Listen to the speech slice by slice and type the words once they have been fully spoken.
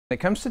When it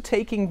comes to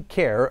taking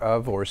care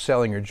of or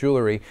selling your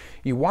jewelry,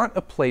 you want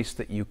a place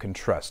that you can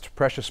trust.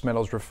 Precious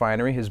Metals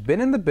Refinery has been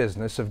in the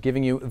business of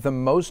giving you the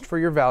most for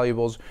your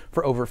valuables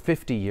for over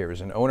 50 years,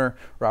 and owner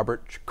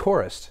Robert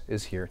Chorist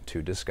is here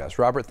to discuss.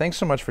 Robert, thanks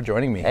so much for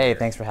joining me. Hey,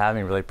 thanks for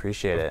having me. Really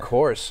appreciate it. Of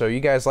course. So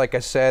you guys, like I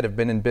said, have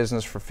been in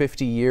business for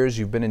 50 years.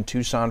 You've been in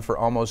Tucson for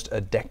almost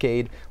a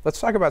decade. Let's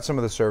talk about some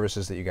of the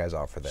services that you guys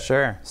offer there.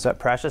 Sure. So at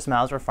Precious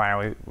Metals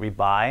Refinery, we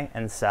buy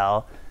and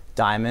sell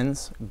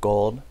diamonds,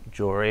 gold,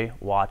 jewelry,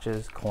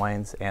 watches,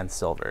 coins, and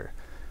silver.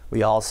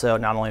 We also,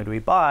 not only do we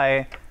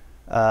buy,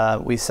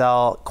 we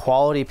sell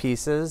quality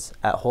pieces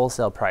at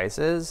wholesale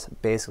prices,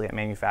 basically at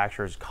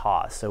manufacturer's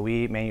cost. So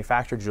we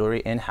manufacture jewelry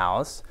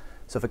in-house.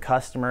 So if a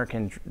customer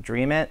can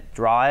dream it,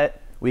 draw it,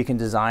 we can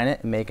design it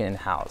and make it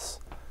in-house.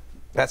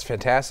 That's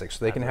fantastic.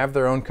 So they can have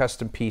their own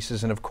custom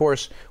pieces. And of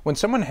course, when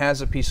someone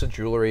has a piece of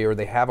jewelry or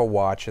they have a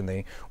watch and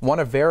they want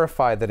to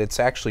verify that it's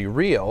actually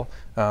real,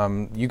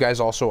 you guys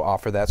also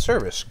offer that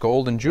service.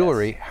 Gold and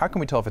jewelry, yes. How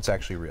can we tell if it's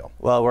actually real?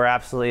 Well, we're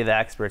absolutely the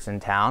experts in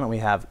town, and we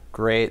have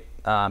great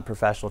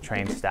professional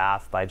trained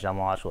staff by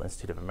Gemological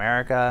Institute of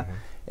America,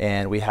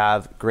 and we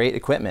have great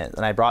equipment.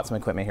 And I brought some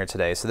equipment here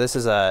today. So this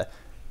is a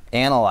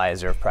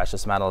analyzer of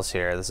precious metals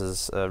here. This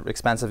is an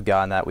expensive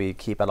gun that we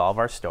keep at all of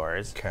our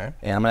stores. Okay.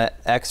 And I'm going to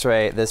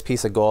x-ray this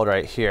piece of gold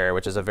right here,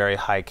 which is a very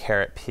high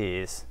carat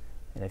piece.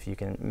 And if you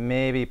can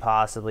maybe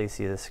possibly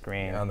see the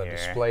screen on the here.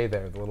 display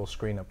there, the little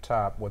screen up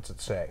top, what's it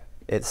say?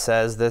 It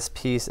says this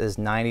piece is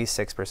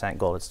 96%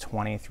 gold. It's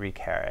 23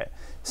 carat.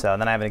 So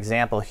then I have an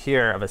example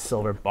here of a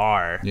silver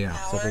bar. Yeah.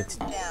 So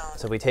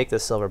if we take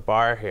this silver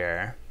bar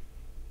here.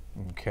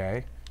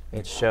 Okay.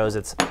 It shows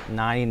it's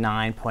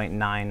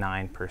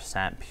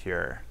 99.99%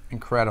 pure.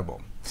 Incredible.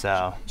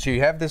 So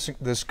you have this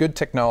good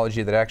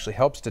technology that actually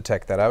helps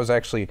detect that. I was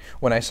actually,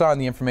 when I saw in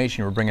the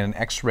information you were bringing an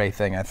X-ray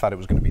thing, I thought it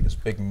was going to be this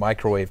big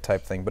microwave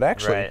type thing, but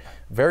actually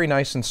very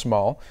nice and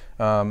small.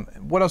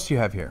 What else do you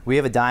have here? We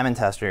have a diamond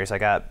tester here, so I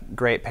got a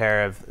great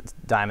pair of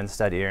diamond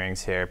stud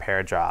earrings here,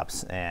 pair of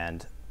drops,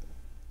 and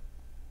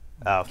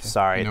oh,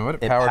 sorry. You know what?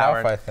 It powered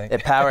off, I think.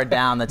 It powered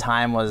down. The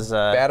time was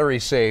battery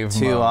save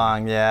too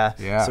long. Yeah.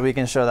 Yeah. So we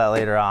can show that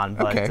later on.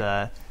 But,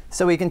 okay.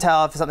 So we can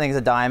tell if something's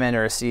a diamond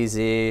or a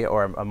CZ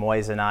or a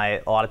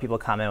moissanite. A lot of people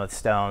come in with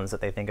stones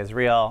that they think is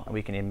real, and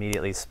we can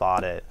immediately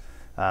spot it.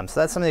 So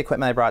that's some of the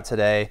equipment I brought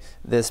today.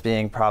 This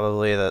being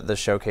probably the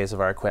showcase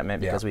of our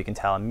equipment, because we can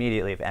tell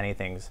immediately if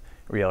anything's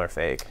real or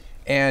fake.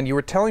 And you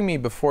were telling me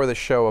before the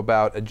show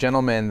about a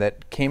gentleman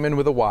that came in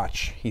with a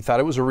watch. He thought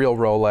it was a real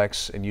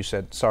Rolex, and you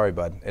said, sorry,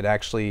 bud, it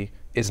actually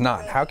is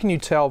not. How can you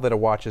tell that a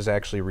watch is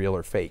actually real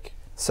or fake?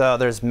 So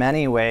there's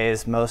many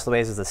ways. Most of the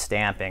ways is the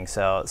stamping.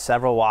 So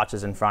several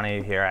watches in front of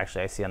you here,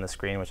 actually I see on the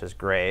screen, which is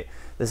great.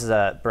 This is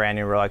a brand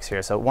new Rolex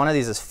here. So one of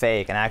these is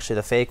fake, and actually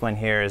the fake one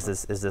here is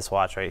this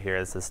watch right here.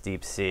 It's this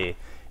Deep Sea.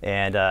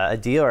 And a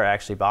dealer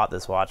actually bought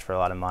this watch for a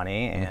lot of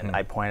money, and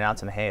I pointed out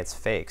to him, hey, it's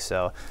fake.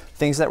 So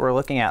things that we're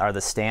looking at are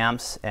the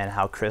stamps and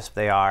how crisp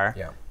they are.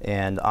 Yeah.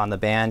 And on the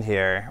band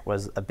here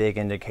was a big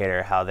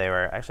indicator how they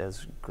were, actually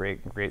it's a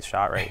great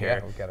shot right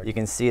here. You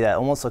can see that it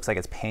almost looks like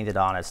it's painted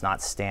on, it's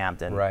not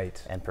stamped and,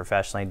 and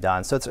professionally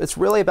done. So it's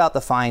really about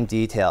the fine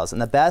details. And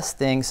the best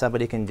thing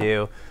somebody can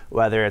do,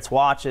 whether it's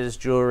watches,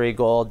 jewelry,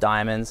 gold,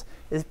 diamonds,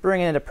 is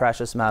bring it into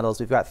Precious Metals.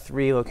 We've got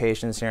 3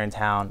 locations here in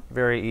town,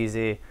 very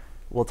easy.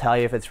 We'll tell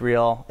you if it's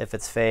real, if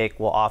it's fake,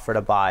 we'll offer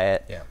to buy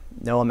it. Yeah.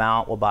 No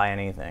amount, we'll buy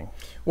anything.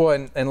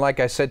 Well, and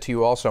like I said to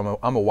you also,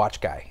 I'm a watch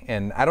guy,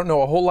 and I don't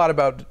know a whole lot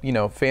about, you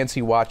know,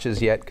 fancy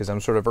watches yet because I'm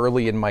sort of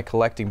early in my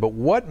collecting, but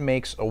what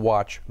makes a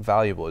watch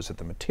valuable? Is it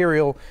the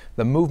material,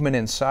 the movement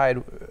inside?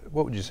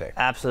 What would you say?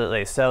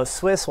 Absolutely. So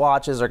Swiss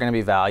watches are going to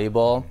be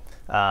valuable.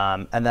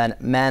 And then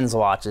men's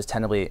watches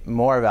tend to be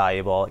more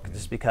valuable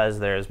just because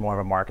there's more of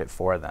a market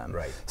for them.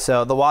 Right.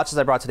 So the watches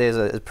I brought today is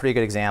a pretty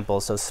good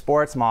example. So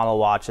sports model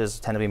watches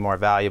tend to be more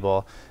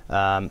valuable.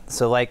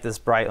 So like this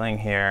Breitling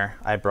here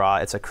I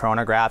brought, it's a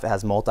chronograph. It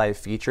has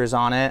multi-features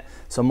on it.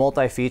 So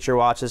multi-feature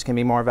watches can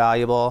be more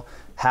valuable.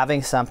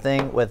 Having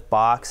something with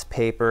box,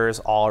 papers,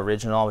 all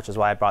original, which is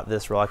why I brought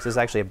this Rolex. This is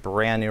actually a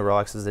brand new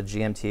Rolex. This is a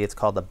GMT. It's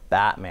called the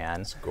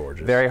Batman. It's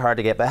gorgeous. Very hard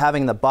to get. But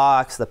having the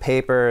box, the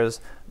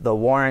papers, the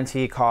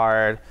warranty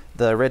card,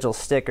 the original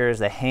stickers,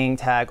 the hang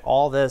tag,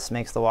 all this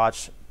makes the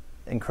watch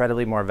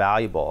incredibly more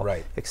valuable.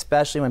 Right.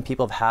 Especially when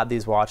people have had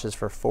these watches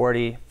for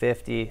 40,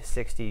 50,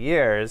 60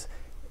 years.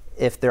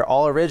 If they're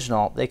all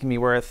original, they can be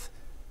worth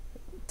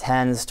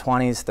tens,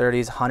 20s,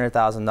 30s,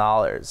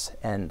 $100,000.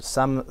 And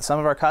some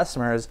of our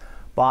customers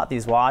bought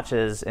these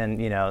watches in,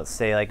 you know,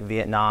 say like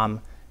Vietnam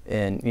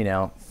in, you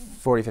know,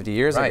 40, 50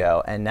 years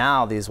ago, and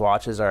now these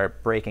watches are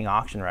breaking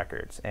auction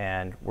records,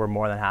 and we're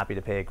more than happy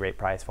to pay a great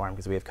price for them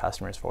because we have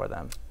customers for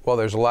them. Well,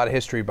 there's a lot of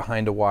history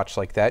behind a watch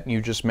like that, and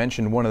you just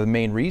mentioned one of the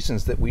main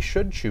reasons that we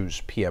should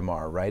choose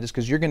PMR, right, is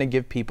because you're going to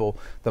give people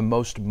the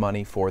most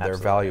money for their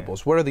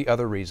valuables. What are the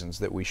other reasons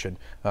that we should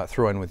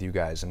throw in with you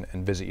guys and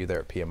visit you there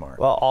at PMR?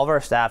 Well, all of our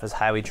staff is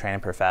highly trained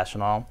and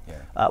professional.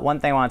 One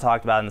thing I want to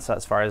talk about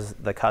as far as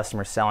the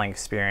customer selling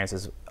experience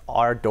is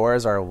our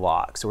doors are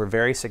locked, so we're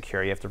very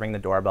secure. You have to ring the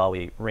doorbell,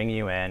 we ring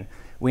you in.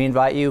 We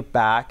invite you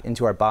back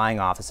into our buying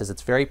offices.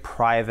 It's very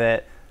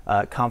private,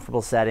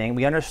 comfortable setting.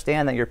 We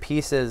understand that your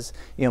pieces,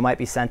 might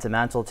be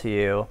sentimental to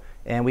you,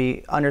 and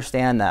we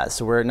understand that.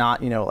 So we're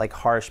not, like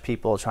harsh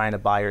people trying to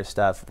buy your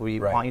stuff. We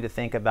want you to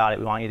think about it.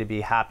 We want you to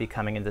be happy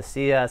coming in to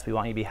see us. We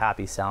want you to be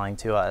happy selling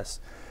to us.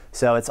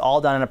 So it's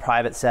all done in a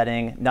private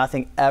setting.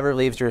 Nothing ever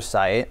leaves your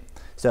site.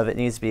 So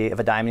if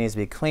a diamond needs to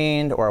be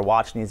cleaned or a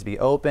watch needs to be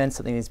opened,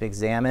 something needs to be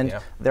examined,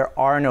 there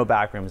are no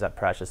back rooms at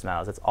Precious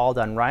Metals. It's all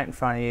done right in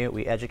front of you.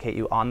 We educate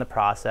you on the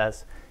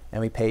process, and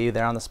we pay you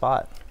there on the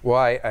spot.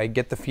 Well, I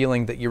get the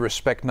feeling that you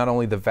respect not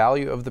only the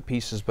value of the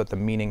pieces, but the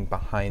meaning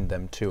behind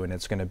them too, and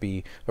it's going to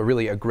be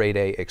really a grade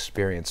A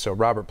experience. So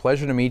Robert,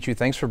 pleasure to meet you.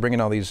 Thanks for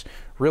bringing all these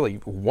really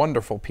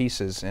wonderful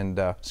pieces,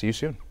 and see you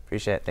soon.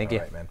 Appreciate it. Thank you.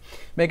 All right, man.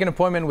 Make an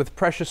appointment with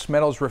Precious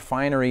Metals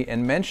Refinery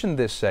and mention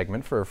this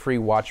segment for a free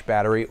watch,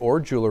 battery, or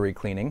jewelry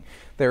cleaning.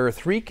 There are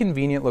 3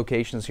 convenient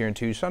locations here in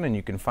Tucson, and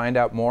you can find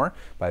out more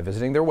by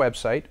visiting their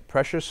website,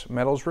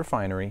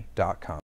 preciousmetalsrefinery.com.